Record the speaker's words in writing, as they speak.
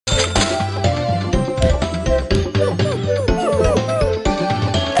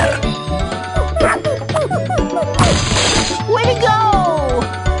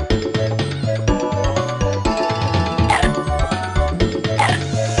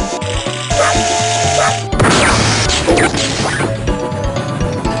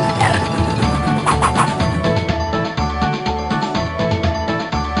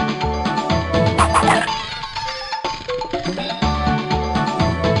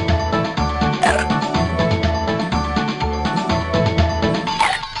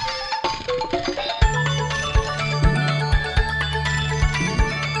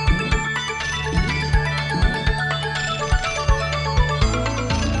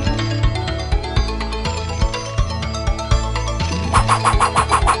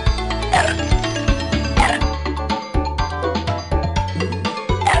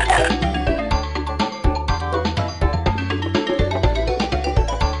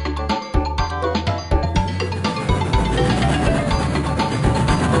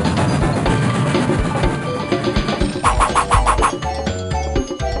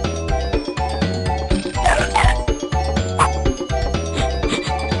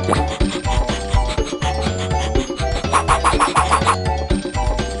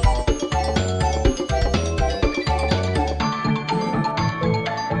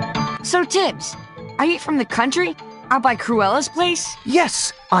Tibbs, are you from the country? Out by Cruella's place?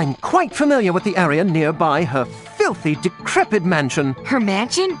 Yes, I'm quite familiar with the area nearby her filthy, decrepit mansion. Her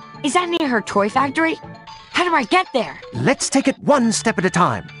mansion? Is that near her toy factory? How do I get there? Let's take it one step at a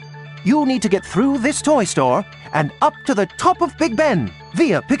time. You'll need to get through this toy store and up to the top of Big Ben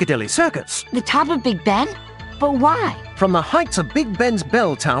via Piccadilly Circus. The top of Big Ben? But why? From the heights of Big Ben's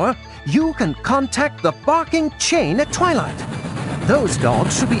bell tower, you can contact the barking chain at twilight. Those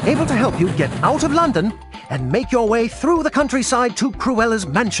dogs should be able to help you get out of London and make your way through the countryside to Cruella's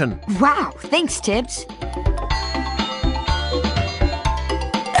mansion. Wow, thanks, Tibbs.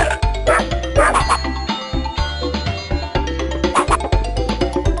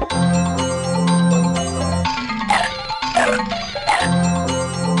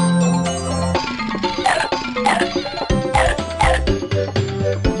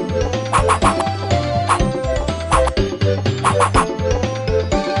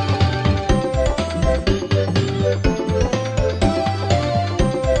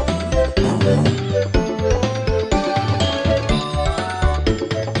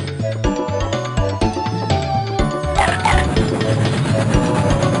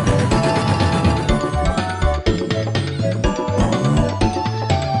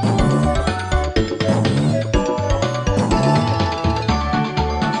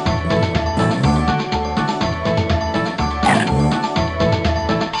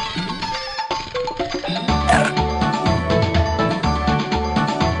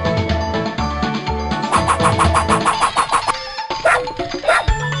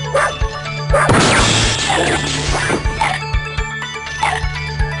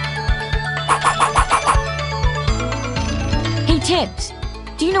 Tibbs,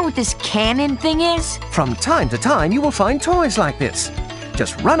 do you know what this cannon thing is? From time to time, you will find toys like this.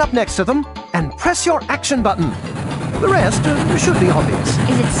 Just run up next to them and press your action button. The rest should be obvious.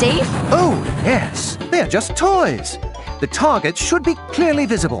 Is it safe? Oh, yes. They're just toys. The target should be clearly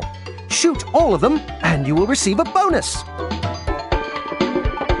visible. Shoot all of them and you will receive a bonus.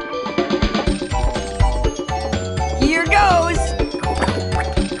 Here goes!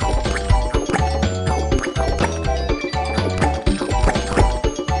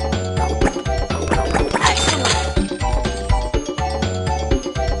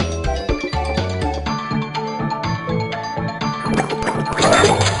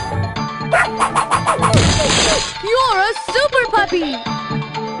 You're a super puppy!